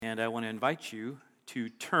and I want to invite you to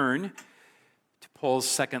turn to Paul's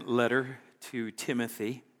second letter to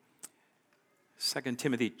Timothy, 2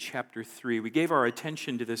 Timothy chapter 3. We gave our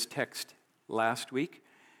attention to this text last week.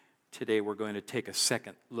 Today we're going to take a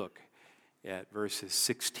second look at verses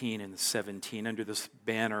 16 and 17 under this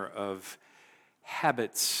banner of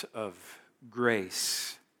habits of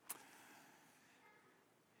grace.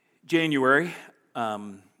 January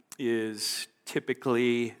is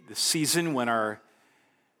typically the season when our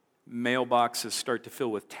mailboxes start to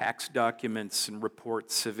fill with tax documents and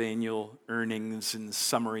reports of annual earnings and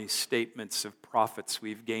summary statements of profits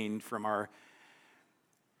we've gained from our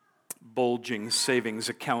bulging savings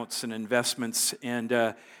accounts and investments.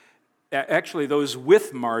 And actually, those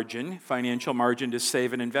with margin, financial margin to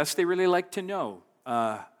save and invest, they really like to know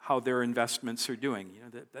how their investments are doing. You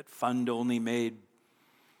know, that fund only made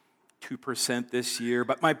 2% this year,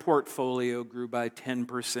 but my portfolio grew by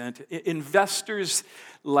 10%. Investors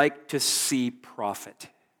like to see profit.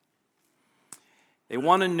 They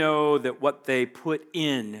want to know that what they put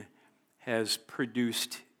in has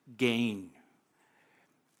produced gain.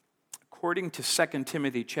 According to 2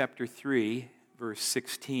 Timothy chapter 3, verse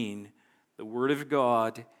 16, the Word of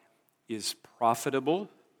God is profitable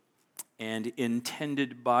and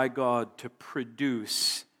intended by God to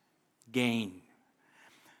produce gain.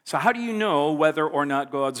 So how do you know whether or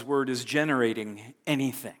not God's Word is generating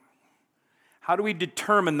anything? How do we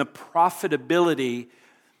determine the profitability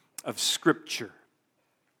of Scripture?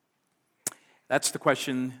 That's the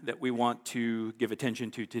question that we want to give attention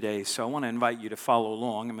to today. So I want to invite you to follow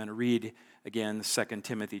along. I'm going to read again 2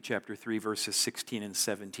 Timothy chapter 3, verses 16 and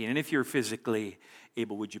 17. And if you're physically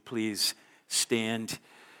able, would you please stand?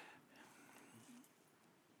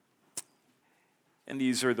 And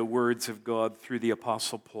these are the words of God through the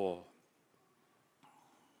Apostle Paul.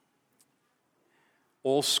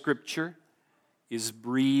 All Scripture is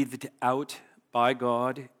breathed out by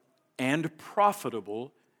God and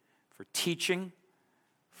profitable for teaching,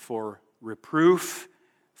 for reproof,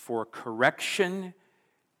 for correction,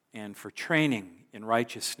 and for training in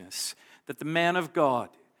righteousness, that the man of God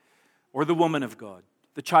or the woman of God,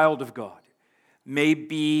 the child of God, may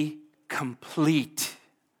be complete,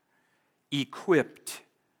 equipped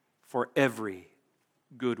for every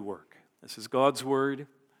good work. This is God's word,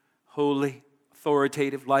 holy,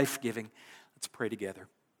 authoritative, life-giving. Let's pray together.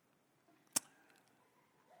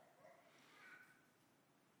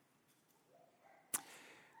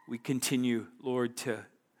 We continue, Lord, to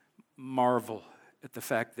marvel at the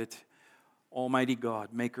fact that Almighty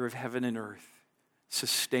God, maker of heaven and earth,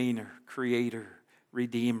 sustainer, creator,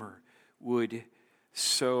 redeemer, would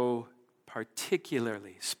so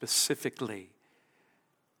particularly, specifically,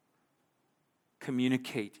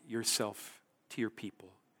 communicate yourself to your people.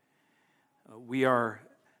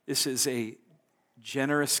 This is a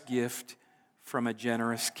generous gift from a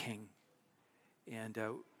generous King. And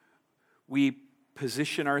we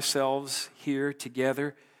position ourselves here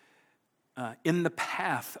together in the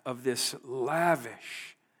path of this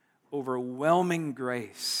lavish, overwhelming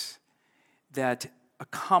grace that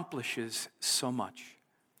accomplishes so much.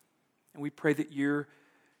 And we pray that your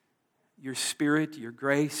Spirit, your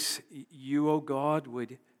grace, you, O God,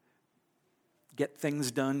 would get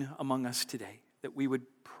things done among us today, that we would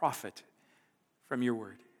profit from your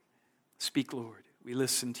word. Speak, Lord. We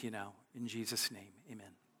listen to you now. In Jesus' name,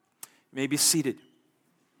 amen. You may be seated.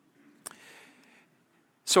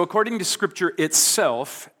 So according to Scripture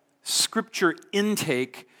itself, Scripture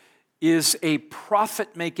intake is a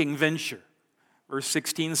profit-making venture. Verse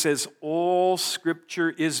 16 says, all Scripture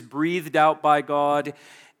is breathed out by God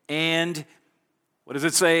and, what does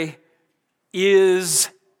it say? Is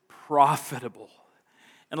profitable.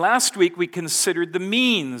 And last week we considered the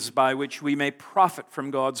means by which we may profit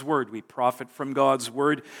from God's Word. We profit from God's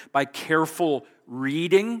Word by careful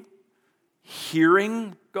reading,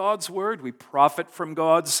 hearing God's Word. We profit from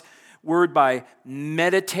God's Word by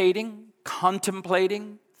meditating,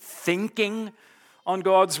 contemplating, thinking on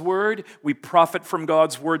God's Word. We profit from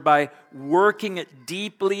God's Word by working it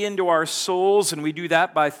deeply into our souls, and we do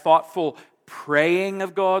that by thoughtful praying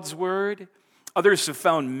of God's Word. Others have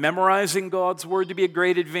found memorizing God's Word to be a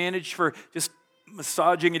great advantage for just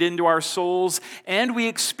massaging it into our souls, and we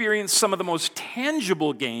experience some of the most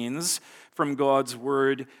tangible gains from God's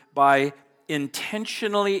Word by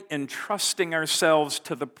intentionally entrusting ourselves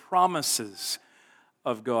to the promises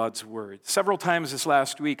of God's Word. Several times this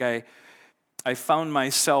last week, I found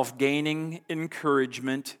myself gaining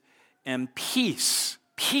encouragement and peace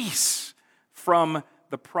from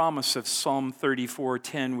the promise of Psalm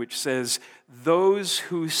 34:10, which says, those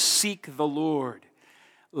who seek the Lord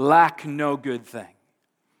lack no good thing.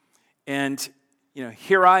 And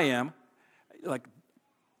here I am, like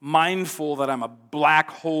mindful that I'm a black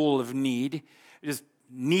hole of need. I just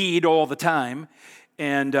need all the time.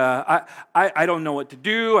 And I don't know what to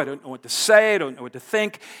do. I don't know what to say. I don't know what to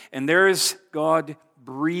think. And there's God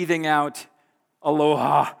breathing out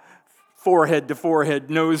aloha, forehead to forehead,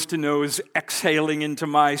 nose to nose, exhaling into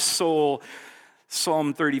my soul.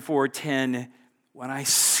 Psalm 34:10, when I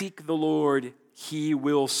seek the Lord, He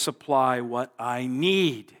will supply what I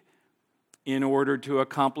need in order to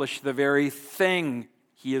accomplish the very thing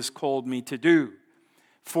He has called me to do.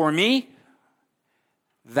 For me,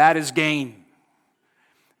 that is gain.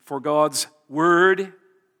 For God's word,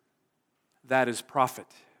 that is profit.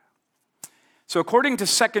 So according to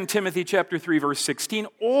 2 Timothy chapter 3, verse 16,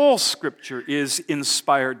 all Scripture is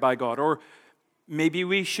inspired by God. Or maybe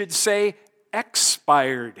we should say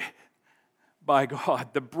expired by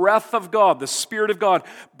God. The breath of God, the Spirit of God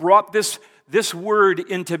brought this word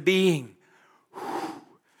into being.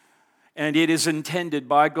 And it is intended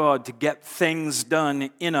by God to get things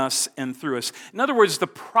done in us and through us. In other words, the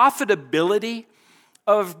profitability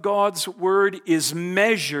of God's word is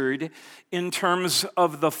measured in terms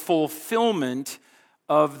of the fulfillment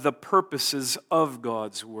of the purposes of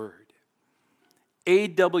God's word.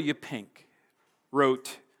 A.W. Pink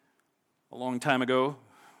wrote a long time ago,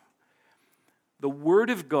 the word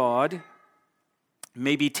of God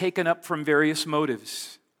may be taken up from various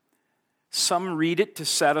motives. Some read it to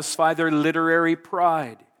satisfy their literary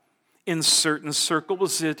pride. In certain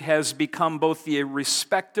circles, it has become both the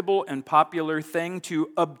respectable and popular thing to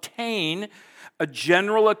obtain a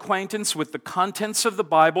general acquaintance with the contents of the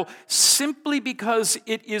Bible simply because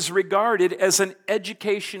it is regarded as an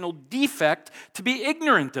educational defect to be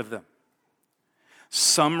ignorant of them.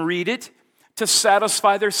 Some read it to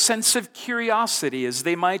satisfy their sense of curiosity as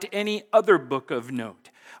they might any other book of note.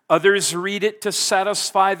 Others read it to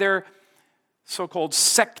satisfy their so-called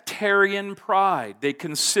sectarian pride. They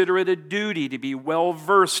consider it a duty to be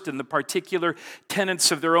well-versed in the particular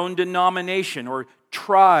tenets of their own denomination or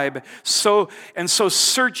tribe, so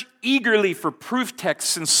search eagerly for proof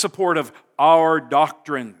texts in support of our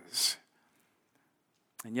doctrines.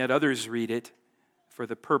 And yet others read it for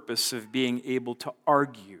the purpose of being able to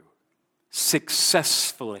argue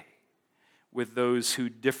successfully with those who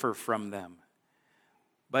differ from them.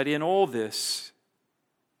 But in all this,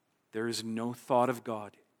 there is no thought of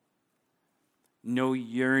God, no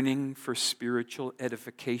yearning for spiritual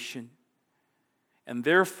edification, and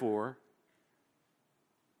therefore,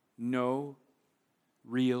 no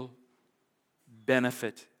real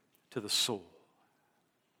benefit to the soul.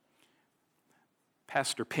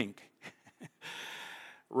 Pastor Pink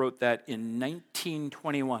wrote that in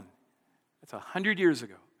 1921. That's 100 years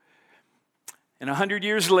ago. And 100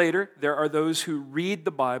 years later, there are those who read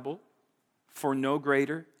the Bible for no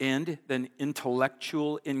greater end than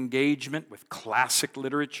intellectual engagement with classic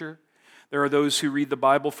literature. There are those who read the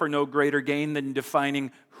Bible for no greater gain than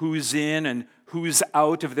defining who's in and who's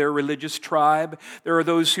out of their religious tribe. There are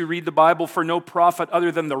those who read the Bible for no profit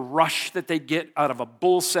other than the rush that they get out of a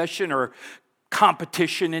bull session or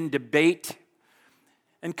competition in debate.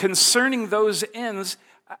 And concerning those ends,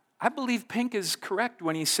 I believe Pink is correct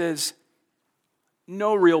when he says,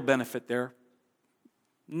 no real benefit there,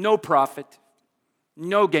 no profit,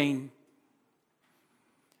 no gain.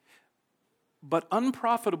 But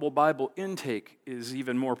unprofitable Bible intake is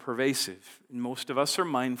even more pervasive. And most of us are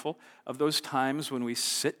mindful of those times when we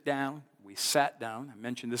sat down. I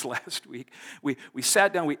mentioned this last week. We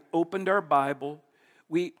sat down, we opened our Bible,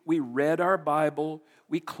 we read our Bible,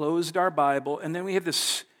 we closed our Bible, and then we have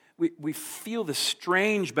this, we feel this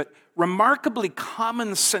strange but remarkably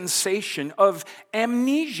common sensation of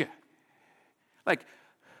amnesia. Like,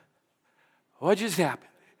 what just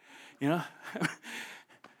happened? You know?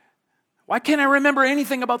 Why can't I remember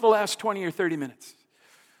anything about the last 20 or 30 minutes?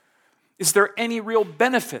 Is there any real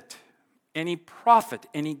benefit, any profit,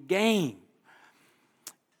 any gain?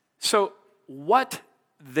 So, what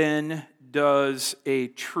then does a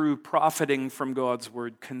true profiting from God's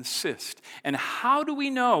word consist? And how do we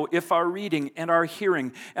know if our reading and our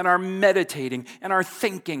hearing and our meditating and our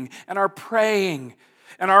thinking and our praying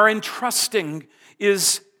and our entrusting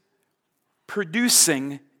is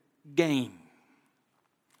producing gain?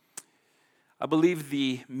 I believe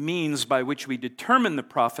the means by which we determine the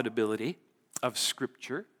profitability of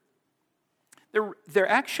Scripture, they're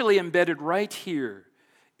actually embedded right here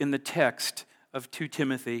in the text of 2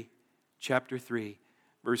 Timothy chapter 3,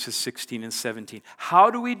 verses 16 and 17.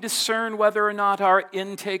 How do we discern whether or not our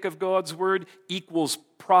intake of God's word equals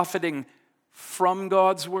profiting from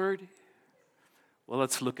God's word? Well,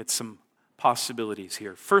 let's look at some possibilities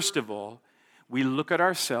here. First of all, we look at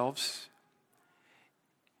ourselves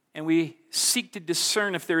And we seek to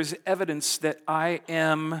discern if there is evidence that I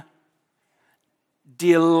am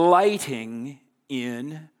delighting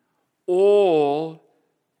in all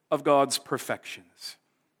of God's perfections.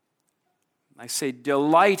 I say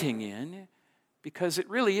delighting in because it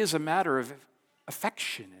really is a matter of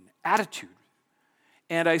affection and attitude.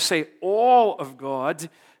 And I say all of God's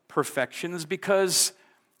perfections because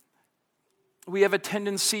we have a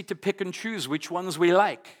tendency to pick and choose which ones we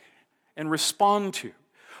like and respond to.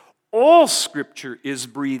 All Scripture is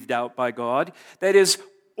breathed out by God. That is,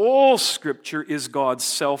 all Scripture is God's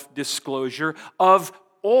self-disclosure of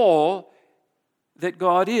all that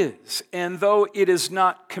God is. And though it is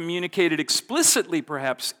not communicated explicitly,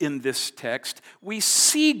 perhaps, in this text, we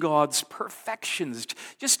see God's perfections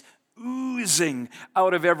just oozing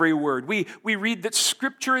out of every word. We read that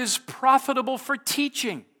Scripture is profitable for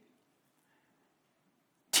teaching.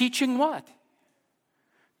 Teaching what?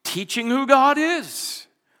 Teaching who God is.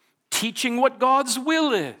 Teaching what God's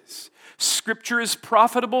will is. Scripture is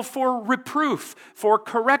profitable for reproof, for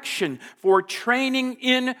correction, for training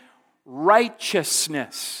in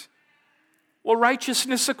righteousness. Well,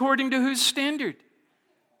 righteousness according to whose standard?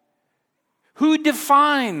 Who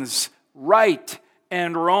defines right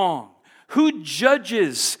and wrong? Who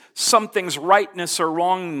judges something's rightness or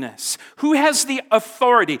wrongness? Who has the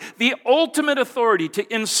authority, the ultimate authority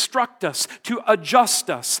to instruct us, to adjust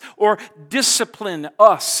us, or discipline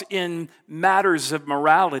us in matters of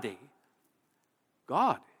morality?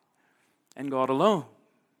 God, and God alone.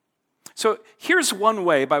 So here's one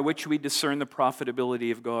way by which we discern the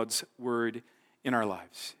profitability of God's word in our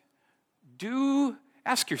lives.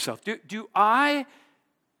 Ask yourself, do I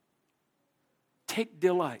take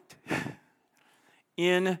delight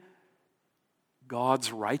in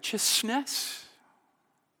God's righteousness?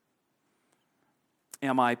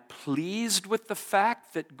 Am I pleased with the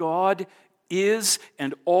fact that God is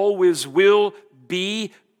and always will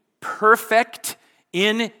be perfect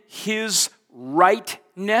in His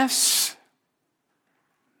rightness?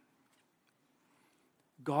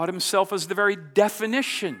 God Himself is the very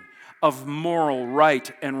definition of moral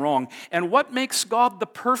right and wrong. And what makes God the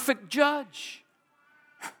perfect judge?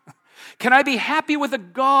 Can I be happy with a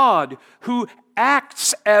God who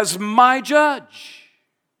acts as my judge,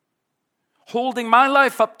 holding my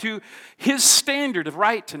life up to His standard of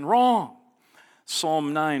right and wrong?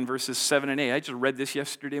 Psalm 9, verses 7 and 8. I just read this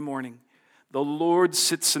yesterday morning. The Lord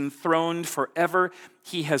sits enthroned forever.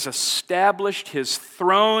 He has established His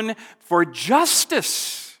throne for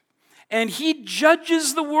justice, and He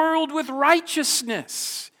judges the world with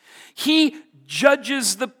righteousness. He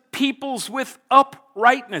judges the peoples with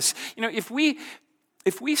uprightness. You know, if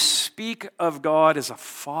we speak of God as a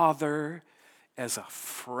father, as a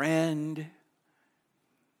friend,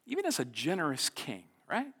 even as a generous king,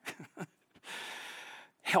 right?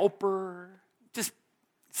 Helper, just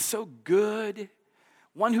so good,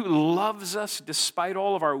 one who loves us despite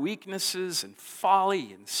all of our weaknesses and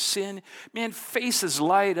folly and sin. Man, faces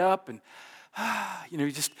light up, and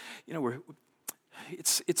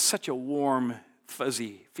it's such a warm,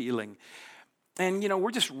 fuzzy feeling. And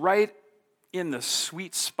we're just right in the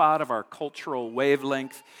sweet spot of our cultural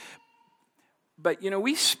wavelength. But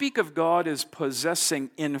we speak of God as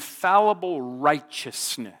possessing infallible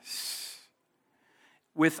righteousness,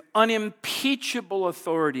 with unimpeachable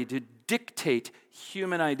authority to dictate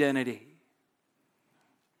human identity.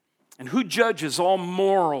 And who judges all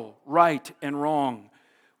moral right and wrong?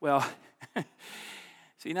 Well,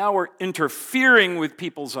 see, now we're interfering with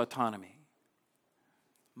people's autonomy.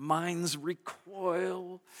 Minds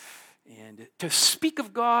recoil, and to speak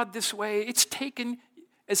of God this way, it's taken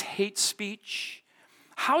as hate speech.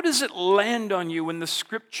 How does it land on you when the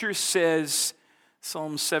Scripture says,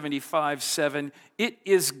 Psalm 75:7, it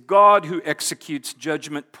is God who executes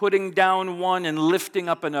judgment, putting down one and lifting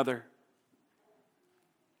up another?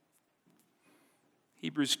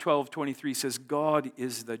 Hebrews 12:23 says, God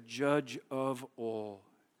is the judge of all.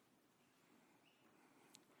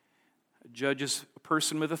 A judge is a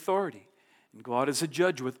person with authority, and God is a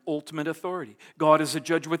judge with ultimate authority. God is a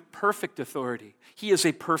judge with perfect authority. He is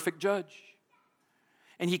a perfect judge.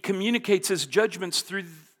 And He communicates His judgments through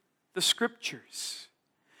the Scriptures.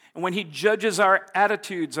 And when He judges our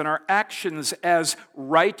attitudes and our actions as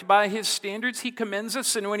right by His standards, He commends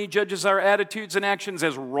us. And when He judges our attitudes and actions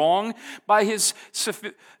as wrong by His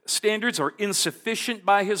standards or insufficient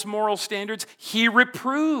by His moral standards, He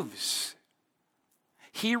reproves.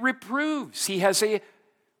 He reproves. He has a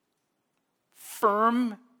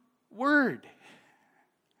firm word.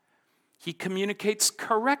 He communicates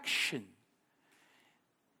correction.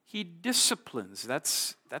 He disciplines.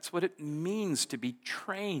 That's what it means to be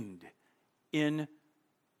trained in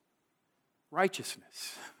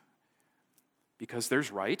righteousness. Because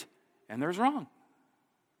there's right and there's wrong.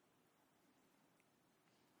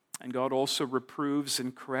 And God also reproves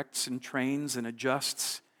and corrects and trains and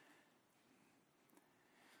adjusts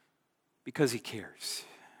because He cares.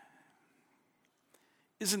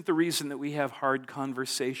 Isn't the reason that we have hard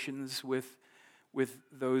conversations with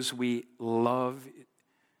those we love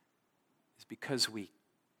is because we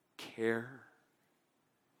care?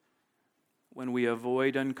 When we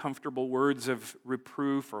avoid uncomfortable words of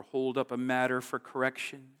reproof or hold up a matter for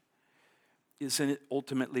correction, isn't it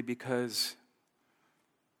ultimately because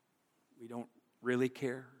we don't really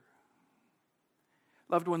care?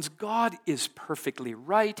 Loved ones, God is perfectly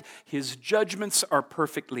right. His judgments are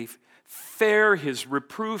perfectly fair. His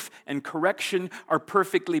reproof and correction are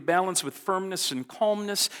perfectly balanced with firmness and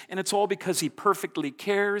calmness. And it's all because He perfectly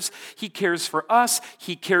cares. He cares for us.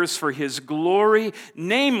 He cares for His glory,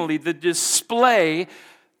 namely the display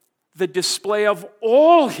of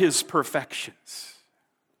all His perfections.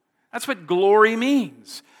 That's what glory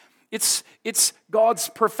means. It's God's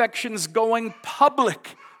perfections going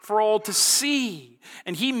public for all to see.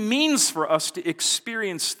 And He means for us to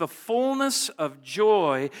experience the fullness of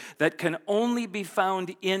joy that can only be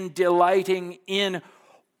found in delighting in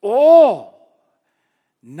all,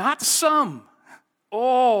 not some,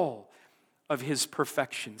 all of His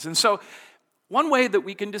perfections. And so, one way that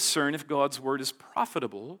we can discern if God's Word is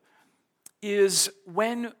profitable is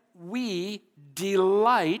when we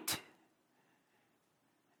delight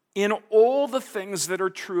in all the things that are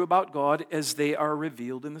true about God as they are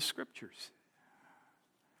revealed in the Scriptures.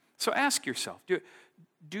 So ask yourself,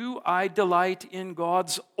 do I delight in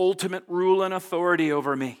God's ultimate rule and authority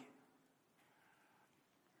over me?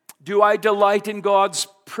 Do I delight in God's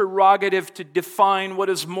prerogative to define what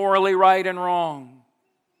is morally right and wrong?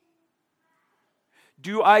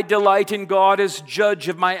 Do I delight in God as judge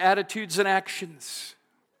of my attitudes and actions?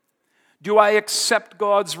 Do I accept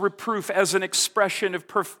God's reproof as an expression of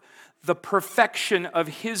the perfection of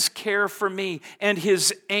His care for me and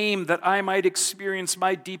His aim that I might experience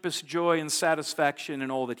my deepest joy and satisfaction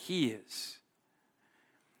in all that He is?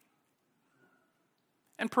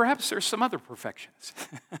 And perhaps there's some other perfections.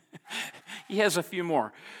 He has a few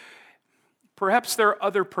more. Perhaps there are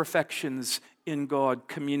other perfections in God,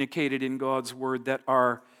 communicated in God's Word, that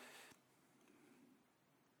are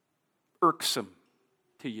irksome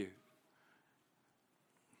to you.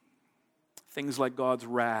 Things like God's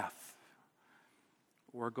wrath,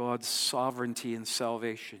 or God's sovereignty and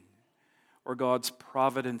salvation, or God's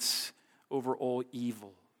providence over all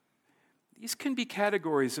evil. These can be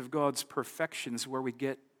categories of God's perfections where we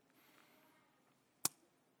get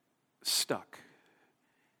stuck,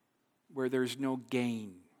 where there's no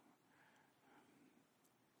gain.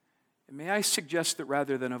 And may I suggest that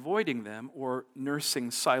rather than avoiding them or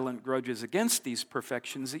nursing silent grudges against these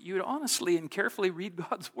perfections, that you would honestly and carefully read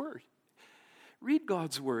God's Word. Read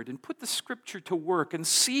God's Word and put the Scripture to work and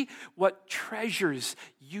see what treasures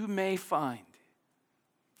you may find.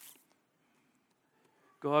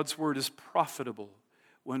 God's Word is profitable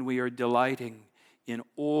when we are delighting in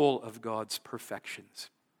all of God's perfections.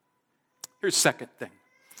 Here's the second thing,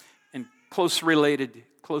 and closely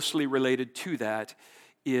related to that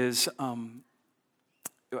is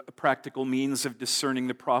a practical means of discerning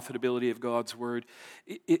the profitability of God's Word,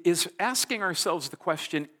 is asking ourselves the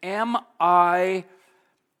question, am I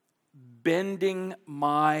bending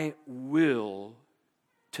my will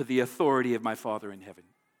to the authority of my Father in heaven?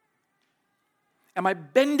 Am I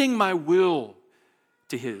bending my will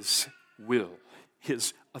to His will,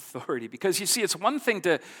 His authority? Because you see, it's one thing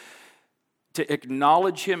to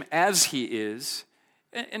acknowledge Him as He is,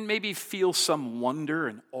 and maybe feel some wonder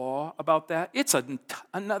and awe about that. It's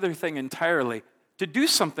another thing entirely to do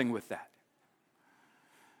something with that.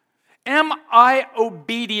 Am I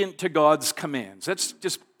obedient to God's commands? That's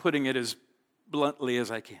just putting it as bluntly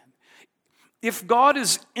as I can. If God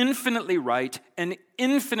is infinitely right and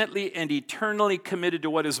infinitely and eternally committed to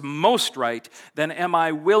what is most right, then am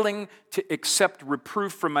I willing to accept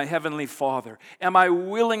reproof from my Heavenly Father? Am I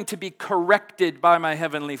willing to be corrected by my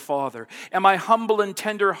Heavenly Father? Am I humble and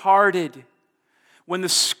tender-hearted when the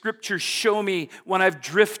Scriptures show me when I've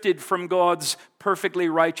drifted from God's perfectly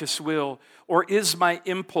righteous will? Or is my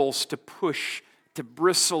impulse to push, to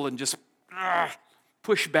bristle and just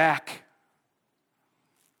push back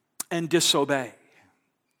and disobey?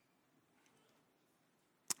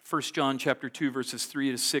 1 John chapter 2, verses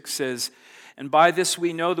 3 to 6 says, "And by this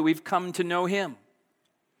we know that we've come to know Him,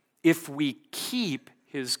 if we keep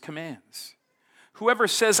His commands. Whoever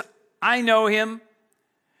says, 'I know Him,'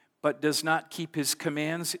 but does not keep His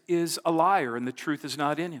commands is a liar, and the truth is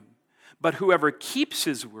not in him. But whoever keeps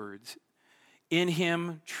His words, In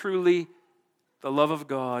him, truly, the love of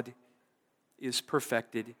God is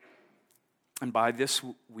perfected. And by this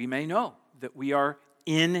we may know that we are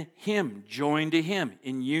in him, joined to him,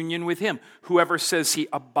 in union with him. Whoever says he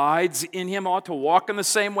abides in him ought to walk in the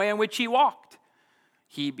same way in which he walked,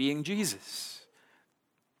 he being Jesus.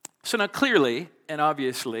 So now clearly and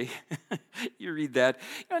obviously, you read that,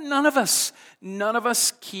 none of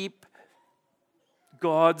us keep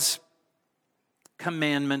God's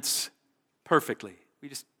commandments perfectly. We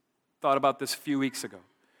just thought about this a few weeks ago.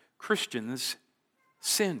 Christians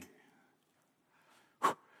sin.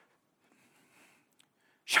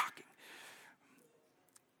 Shocking.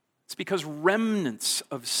 It's because remnants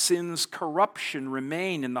of sin's corruption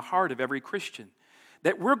remain in the heart of every Christian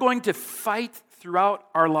that we're going to fight throughout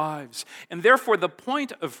our lives. And therefore, the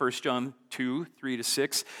point of 1 John 2,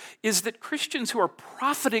 3-6 is that Christians who are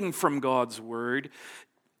profiting from God's word,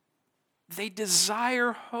 they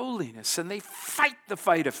desire holiness and they fight the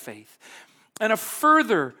fight of faith. And a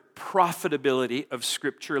further profitability of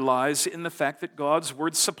Scripture lies in the fact that God's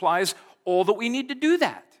word supplies all that we need to do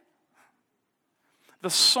that. The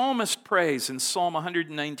psalmist prays in Psalm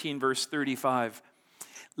 119, verse 35,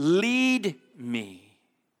 lead me.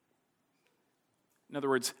 In other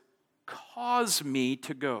words, cause me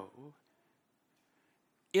to go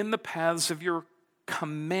in the paths of your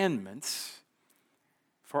commandments,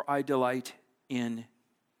 for I delight in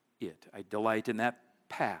it. I delight in that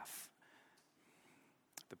path,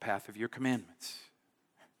 the path of your commandments.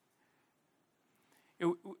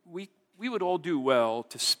 We would all do well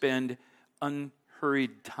to spend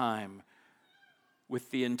unhurried time with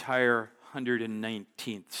the entire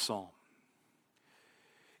 119th Psalm.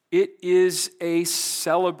 It is a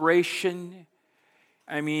celebration,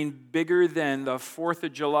 bigger than the 4th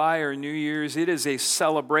of July or New Year's. It is a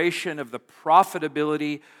celebration of the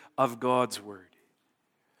profitability of God's word.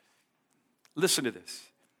 Listen to this.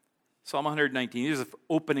 Psalm 119, these are the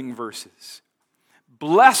opening verses.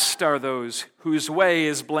 Blessed are those whose way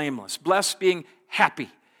is blameless. Blessed being happy.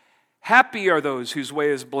 Happy are those whose way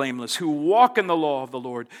is blameless, who walk in the law of the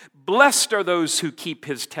Lord. Blessed are those who keep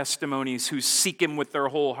his testimonies, who seek him with their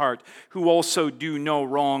whole heart, who also do no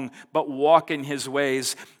wrong, but walk in his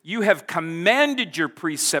ways. You have commanded your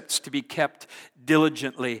precepts to be kept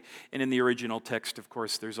diligently. And in the original text, of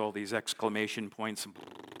course, there's all these exclamation points and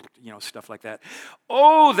stuff like that.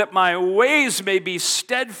 Oh, that my ways may be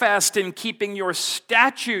steadfast in keeping your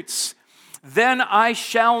statutes. Then I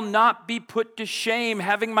shall not be put to shame.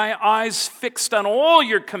 Having my eyes fixed on all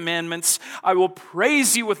your commandments, I will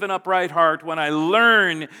praise you with an upright heart when I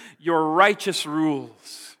learn your righteous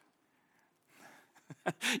rules.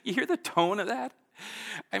 You hear the tone of that?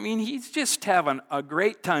 He's just having a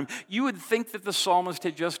great time. You would think that the psalmist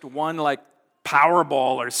had just won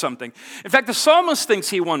Powerball or something. In fact, the psalmist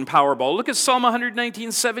thinks he won Powerball. Look at Psalm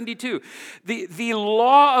 119:72. The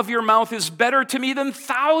law of your mouth is better to me than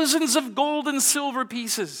thousands of gold and silver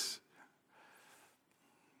pieces.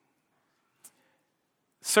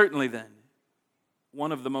 Certainly then,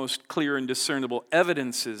 one of the most clear and discernible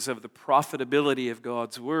evidences of the profitability of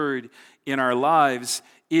God's word in our lives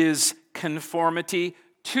is conformity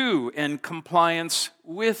to and compliance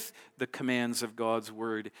with the commands of God's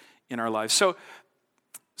word in our lives. So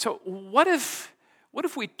what if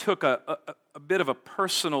we took a bit of a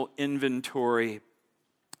personal inventory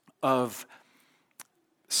of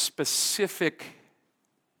specific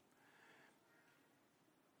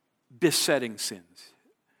besetting sins?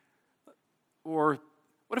 Or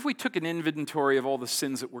what if we took an inventory of all the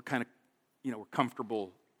sins that we're we're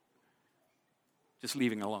comfortable just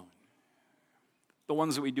leaving alone? The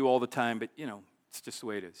ones that we do all the time, but it's just the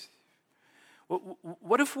way it is.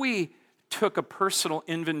 What if we took a personal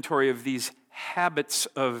inventory of these habits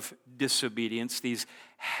of disobedience, these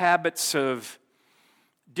habits of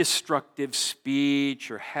destructive speech,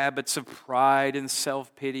 or habits of pride and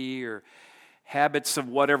self-pity, or habits of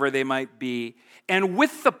whatever they might be, and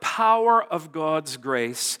with the power of God's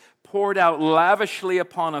grace poured out lavishly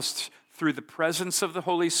upon us through the presence of the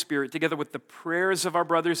Holy Spirit, together with the prayers of our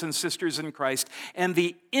brothers and sisters in Christ, and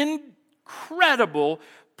the incredible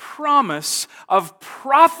promise of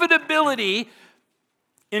profitability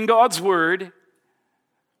in God's word,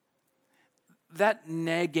 that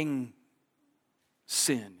nagging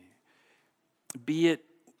sin, be it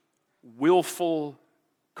willful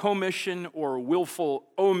commission or willful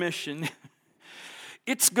omission,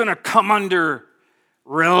 it's going to come under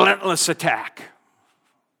relentless attack.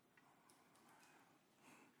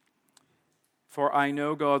 For I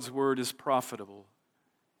know God's word is profitable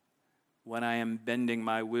when I am bending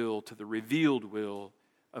my will to the revealed will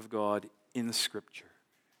of God in Scripture.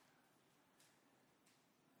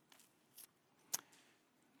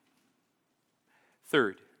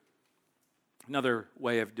 Third, another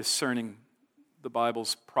way of discerning the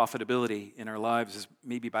Bible's profitability in our lives is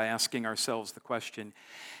maybe by asking ourselves the question,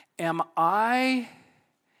 am I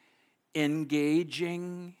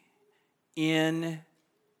engaging in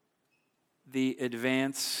the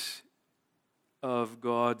advance of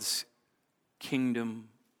God's kingdom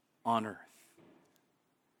on earth?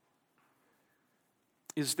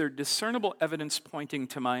 Is there discernible evidence pointing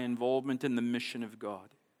to my involvement in the mission of God?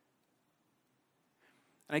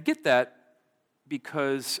 And I get that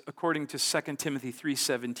because according to 2 Timothy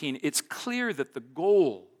 3:17, it's clear that the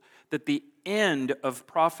goal, that the end of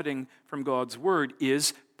profiting from God's word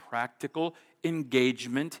is practical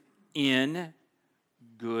engagement in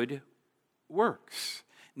good works,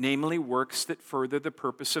 namely works that further the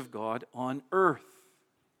purpose of God on earth.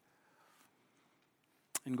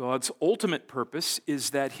 And God's ultimate purpose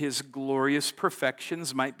is that his glorious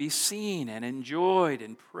perfections might be seen and enjoyed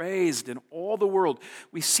and praised in all the world.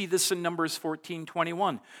 We see this in Numbers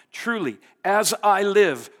 14:21. Truly, as I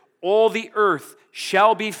live, all the earth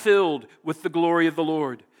shall be filled with the glory of the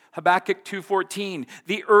Lord. Habakkuk 2:14.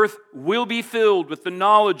 The earth will be filled with the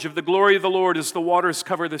knowledge of the glory of the Lord as the waters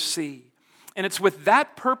cover the sea. And it's with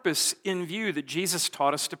that purpose in view that Jesus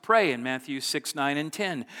taught us to pray in Matthew 6:9 and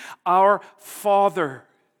 10. Our Father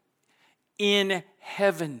in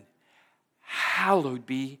heaven, hallowed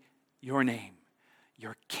be your name.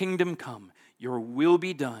 Your kingdom come, your will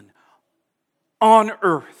be done on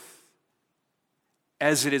earth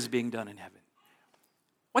as it is being done in heaven.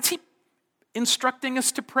 What's he instructing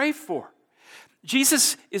us to pray for?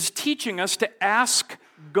 Jesus is teaching us to ask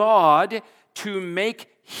God to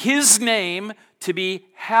make his name to be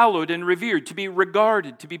hallowed and revered, to be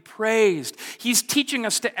regarded, to be praised. He's teaching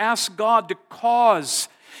us to ask God to cause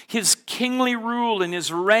his kingly rule and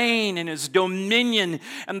his reign and his dominion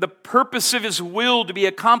and the purpose of his will to be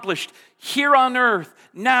accomplished here on earth,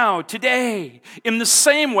 now, today, in the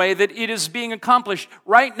same way that it is being accomplished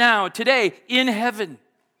right now, today, in heaven.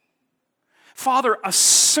 Father,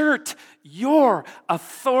 assert your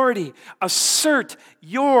authority, assert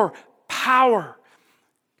your power,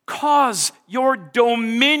 cause your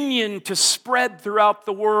dominion to spread throughout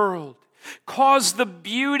the world. Cause the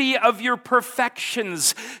beauty of your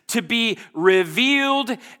perfections to be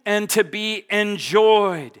revealed and to be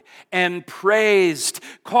enjoyed and praised.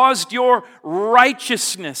 Cause your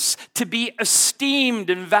righteousness to be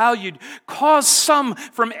esteemed and valued. Cause some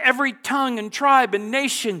from every tongue and tribe and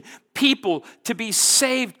nation, people to be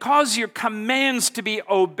saved. Cause your commands to be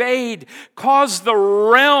obeyed. Cause the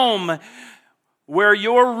realm where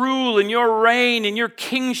your rule and your reign and your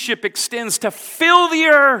kingship extends to fill the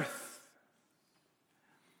earth.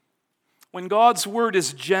 When God's word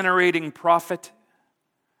is generating profit,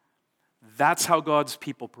 that's how God's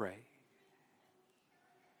people pray.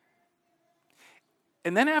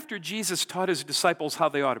 And then after Jesus taught his disciples how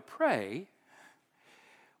they ought to pray,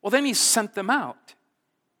 well, then he sent them out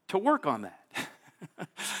to work on that.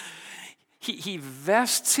 He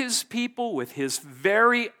vests his people with his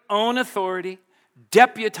very own authority,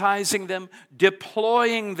 deputizing them,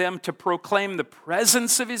 deploying them to proclaim the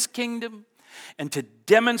presence of his kingdom, and to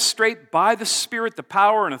demonstrate by the Spirit the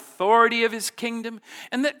power and authority of his kingdom.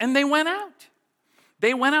 And they went out.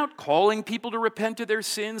 They went out calling people to repent of their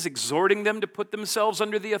sins, exhorting them to put themselves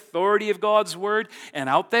under the authority of God's word, and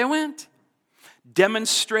out they went,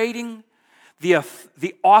 demonstrating the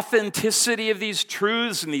authenticity of these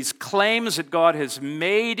truths and these claims that God has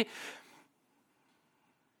made.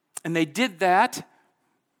 And they did that.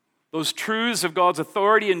 Those truths of God's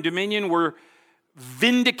authority and dominion were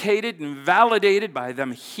vindicated and validated by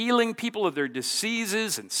them healing people of their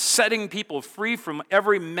diseases and setting people free from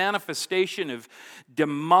every manifestation of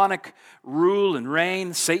demonic rule and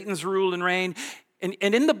reign, Satan's rule and reign. And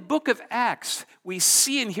in the book of Acts, we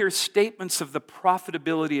see and hear statements of the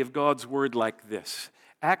profitability of God's word like this.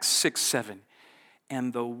 Acts 6:7.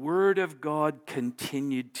 And the word of God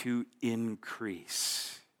continued to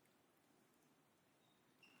increase.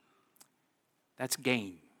 That's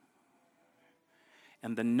gain.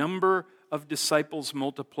 And the number of disciples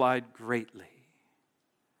multiplied greatly.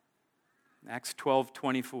 Acts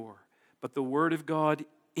 12:24. But the word of God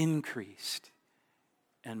increased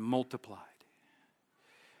and multiplied.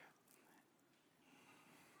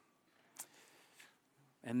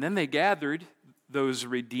 And then they gathered those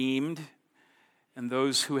redeemed and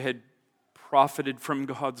those who had profited from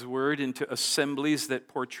God's word into assemblies that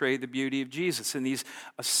portray the beauty of Jesus. And these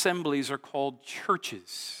assemblies are called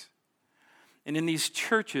churches. And in these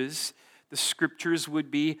churches, the scriptures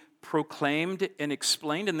would be proclaimed and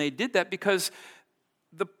explained, and they did that because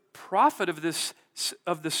the profit of this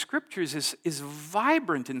of the Scriptures is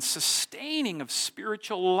vibrant and sustaining of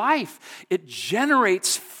spiritual life. It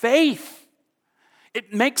generates faith.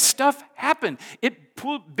 It makes stuff happen. It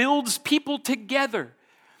builds people together.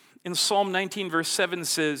 In Psalm 19, verse 7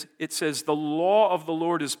 it says, "The law of the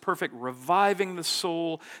Lord is perfect, reviving the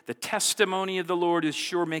soul. The testimony of the Lord is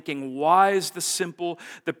sure, making wise the simple.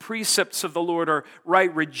 The precepts of the Lord are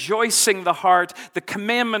right, rejoicing the heart. The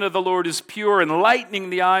commandment of the Lord is pure,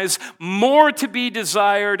 enlightening the eyes. More to be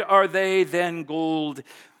desired are they than gold,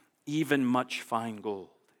 even much fine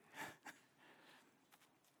gold."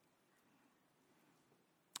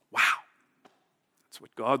 Wow. That's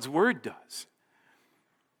what God's Word does.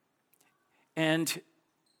 And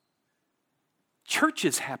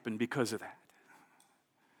churches happen because of that.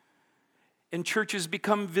 And churches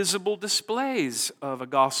become visible displays of a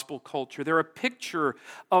gospel culture. They're a picture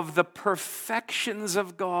of the perfections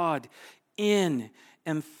of God in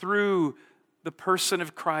and through the person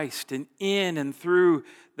of Christ and in and through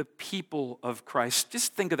the people of Christ.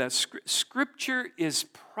 Just think of that. Scripture is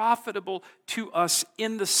profitable to us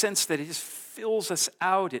in the sense that it just fills us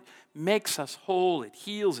out. It makes us whole. It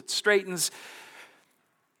heals. It straightens.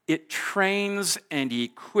 It trains and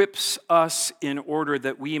equips us in order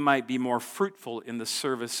that we might be more fruitful in the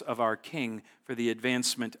service of our King for the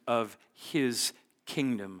advancement of His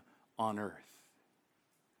kingdom on earth.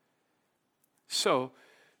 So,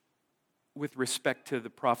 with respect to the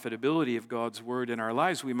profitability of God's Word in our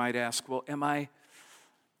lives, we might ask, well, am I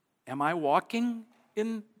walking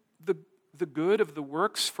in the good of the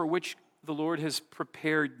works for which the Lord has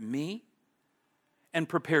prepared me and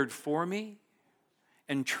prepared for me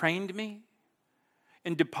and trained me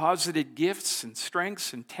and deposited gifts and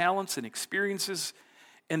strengths and talents and experiences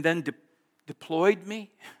and then deployed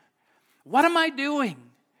me? What am I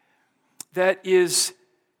doing that is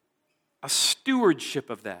a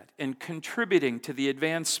stewardship of that and contributing to the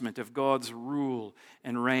advancement of God's rule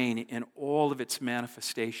and reign in all of its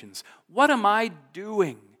manifestations? What am I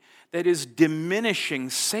doing that is diminishing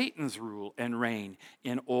Satan's rule and reign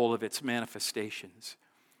in all of its manifestations?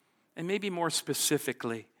 And maybe more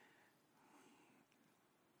specifically,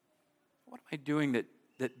 what am I doing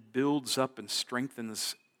that builds up and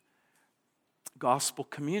strengthens gospel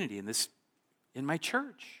community in my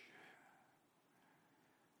church?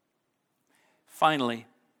 Finally,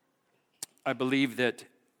 I believe that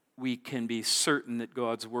we can be certain that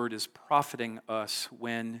God's Word is profiting us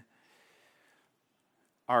when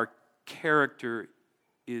our character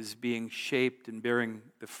is being shaped and bearing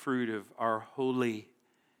the fruit of our holy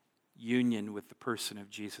union with the person of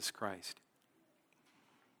Jesus Christ.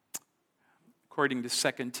 According to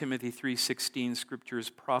 2 Timothy 3:16, Scripture is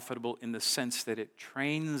profitable in the sense that it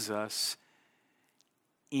trains us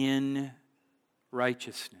in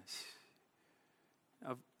righteousness.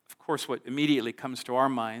 Of course, what immediately comes to our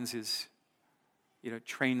minds is,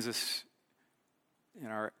 trains us in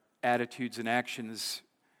our attitudes and actions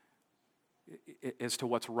as to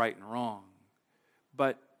what's right and wrong.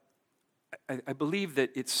 But I believe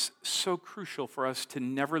that it's so crucial for us to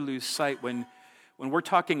never lose sight when we're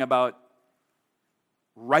talking about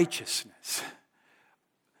righteousness,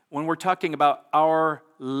 when we're talking about our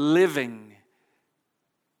living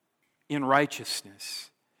in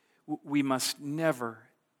righteousness, we must never,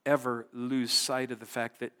 ever lose sight of the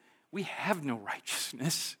fact that we have no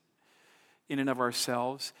righteousness in and of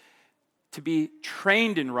ourselves. To be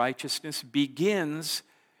trained in righteousness begins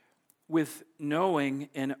with knowing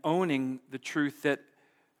and owning the truth that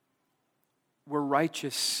we're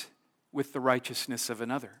righteous with the righteousness of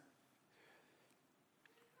another.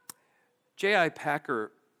 J.I.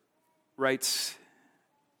 Packer writes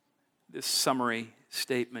this summary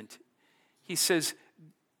statement. He says,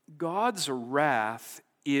 God's wrath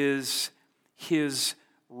is His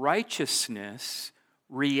righteousness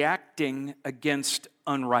reacting against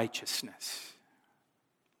unrighteousness.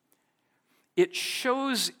 It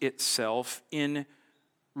shows itself in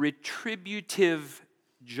retributive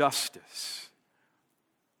justice.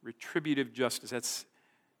 Retributive justice,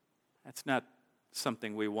 that's not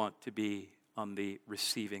something we want to be on the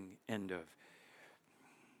receiving end of.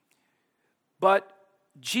 But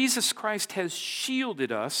Jesus Christ has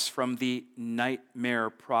shielded us from the nightmare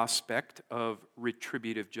prospect of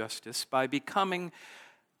retributive justice by becoming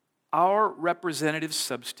our representative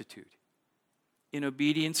substitute in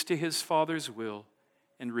obedience to His Father's will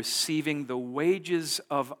and receiving the wages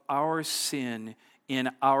of our sin in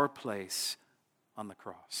our place on the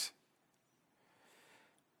cross.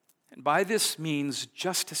 And by this means,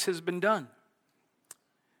 justice has been done.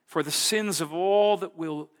 For the sins of all that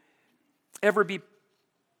will ever be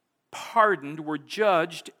pardoned were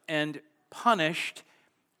judged and punished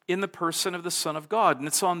in the person of the Son of God. And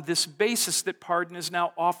it's on this basis that pardon is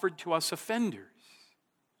now offered to us offenders.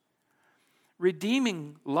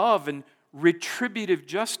 Redeeming love and retributive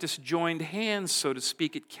justice joined hands, so to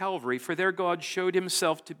speak, at Calvary, for there God showed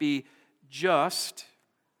himself to be just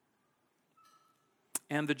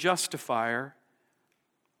and the justifier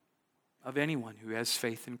of anyone who has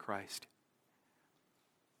faith in Christ.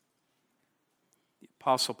 The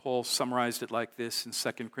Apostle Paul summarized it like this in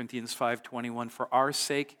 2 Corinthians 5:21, "For our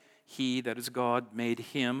sake he," that is God, "made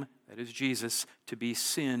him," that is Jesus, "to be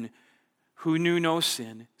sin, who knew no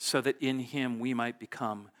sin, so that in him we might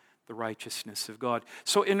become the righteousness of God."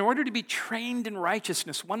 So in order to be trained in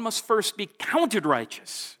righteousness, one must first be counted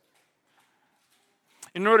righteous.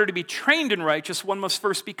 In order to be trained in righteous, one must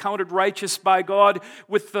first be counted righteous by God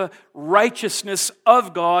with the righteousness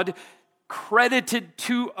of God credited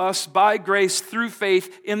to us by grace through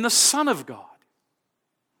faith in the Son of God.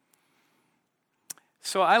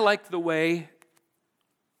 So I like the way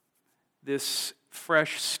this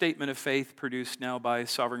fresh statement of faith produced now by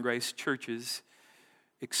Sovereign Grace Churches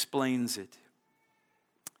explains it.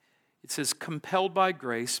 It says, compelled by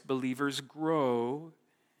grace, believers grow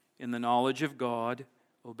in the knowledge of God,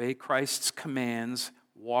 obey Christ's commands,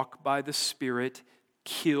 walk by the Spirit,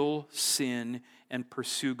 kill sin, and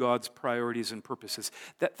pursue God's priorities and purposes.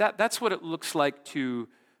 That's what it looks like to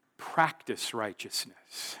practice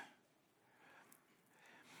righteousness.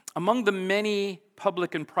 Among the many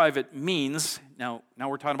public and private means, now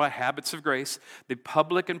we're talking about habits of grace, the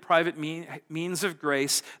public and private means of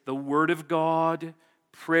grace, the Word of God,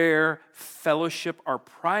 prayer, fellowship are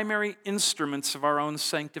primary instruments of our own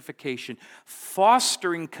sanctification,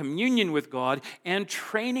 fostering communion with God and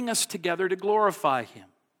training us together to glorify Him,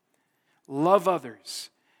 love others,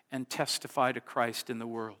 and testify to Christ in the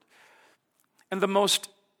world. And the most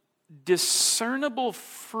discernible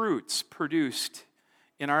fruits produced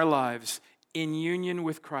in our lives in union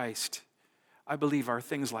with Christ, I believe, are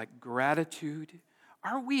things like gratitude.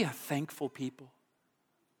 Are we a thankful people?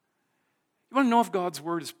 You want to know if God's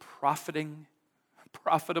word is profitable?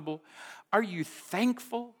 Are you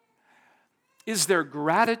thankful? Is there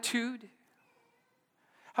gratitude?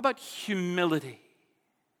 How about humility?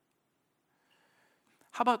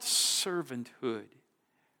 How about servanthood?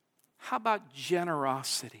 How about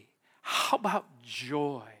generosity? How about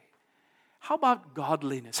joy? How about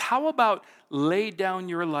godliness? How about lay down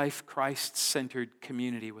your life Christ-centered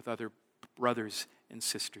community with other brothers and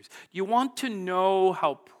sisters? You want to know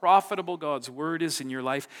how profitable God's word is in your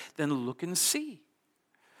life? Then look and see.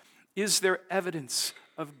 Is there evidence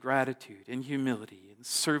of gratitude and humility and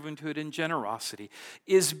servanthood and generosity?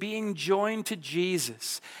 Is being joined to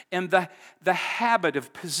Jesus and the habit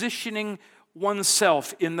of positioning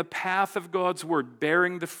oneself in the path of God's word,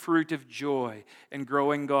 bearing the fruit of joy and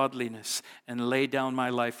growing godliness, and lay down my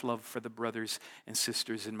life love for the brothers and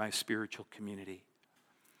sisters in my spiritual community?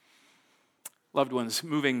 Loved ones,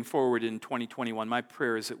 moving forward in 2021, my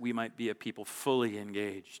prayer is that we might be a people fully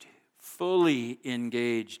engaged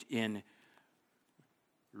in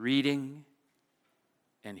reading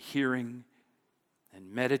and hearing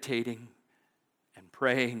and meditating and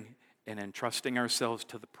praying and entrusting ourselves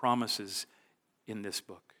to the promises in this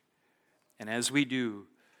book. And as we do,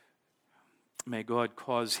 may God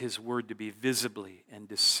cause His word to be visibly and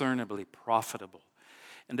discernibly profitable,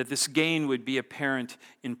 and that this gain would be apparent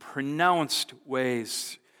in pronounced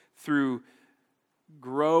ways through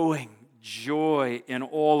growing joy in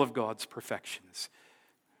all of God's perfections,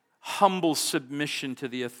 humble submission to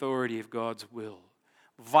the authority of God's will,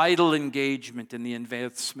 vital engagement in the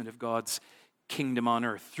advancement of God's kingdom on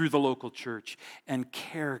earth through the local church, and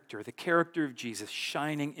the character of Jesus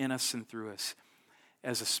shining in us and through us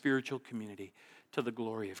as a spiritual community to the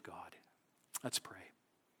glory of God. Let's pray.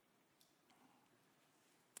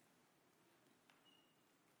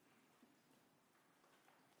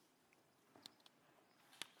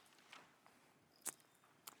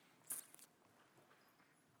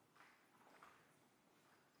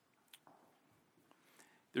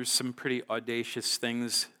 There's some pretty audacious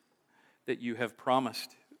things that you have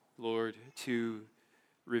promised, Lord, to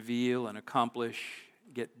reveal and accomplish,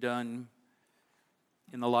 get done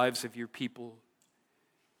in the lives of your people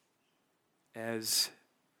as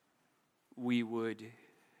we would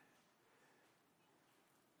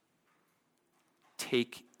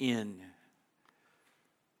take in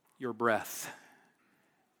your breath,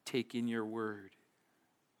 take in your word,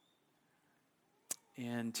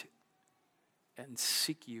 and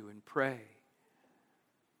seek you and pray.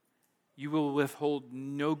 You will withhold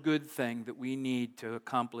no good thing that we need to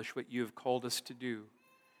accomplish what you have called us to do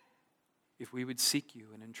if we would seek you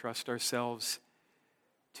and entrust ourselves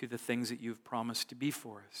to the things that you've promised to be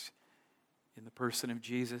for us in the person of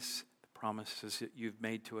Jesus, the promises that you've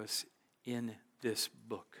made to us in this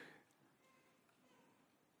book.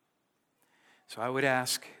 So I would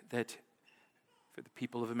ask that for the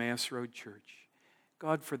people of Emmaus Road Church,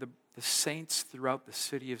 God, for the saints throughout the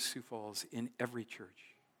city of Sioux Falls in every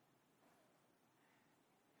church,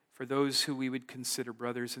 for those who we would consider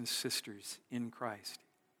brothers and sisters in Christ,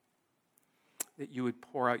 that you would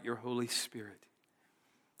pour out your Holy Spirit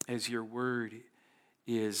as your word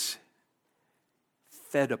is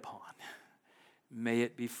fed upon. May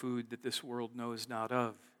it be food that this world knows not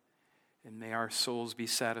of, and may our souls be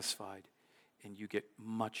satisfied, and you get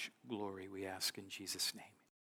much glory, we ask in Jesus' name.